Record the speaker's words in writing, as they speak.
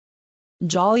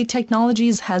Jolly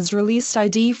Technologies has released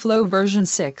ID Flow version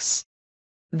 6.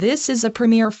 This is a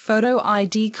premier photo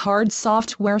ID card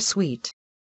software suite.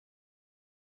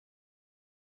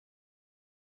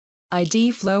 ID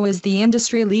Flow is the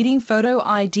industry-leading photo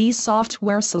ID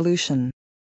software solution,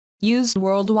 used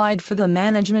worldwide for the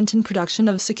management and production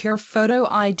of secure photo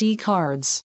ID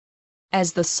cards.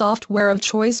 As the software of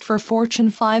choice for Fortune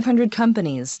 500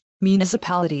 companies,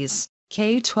 municipalities,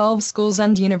 K-12 schools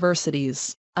and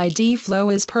universities, ID Flow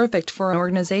is perfect for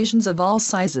organizations of all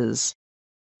sizes.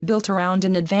 Built around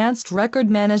an advanced record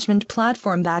management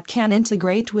platform that can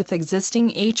integrate with existing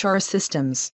HR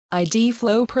systems, ID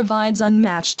Flow provides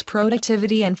unmatched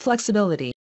productivity and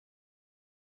flexibility.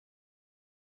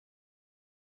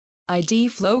 ID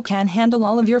Flow can handle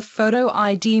all of your photo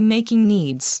ID making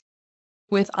needs.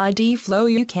 With ID Flow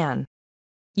you can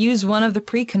use one of the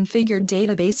pre-configured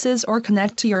databases or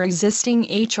connect to your existing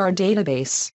HR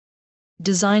database.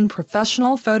 Design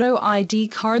professional photo ID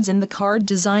cards in the Card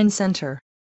Design Center.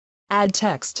 Add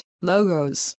text,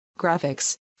 logos,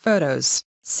 graphics, photos,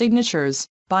 signatures,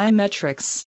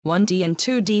 biometrics, 1D and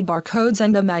 2D barcodes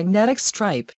and a magnetic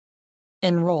stripe.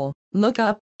 Enroll,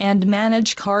 lookup, and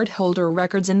manage cardholder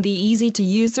records in the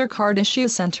easy-to-use Card Issue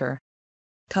Center.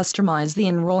 Customize the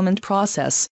enrollment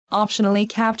process, optionally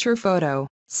capture photo,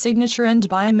 signature and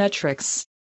biometrics.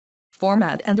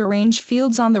 Format and arrange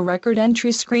fields on the record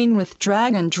entry screen with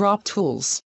drag-and-drop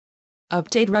tools.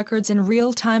 Update records in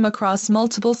real time across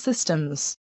multiple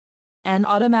systems. And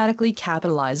automatically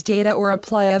capitalize data or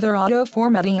apply other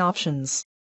auto-formatting options.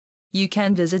 You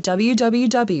can visit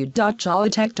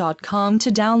www.jollytech.com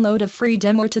to download a free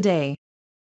demo today.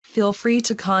 Feel free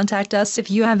to contact us if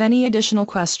you have any additional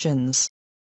questions.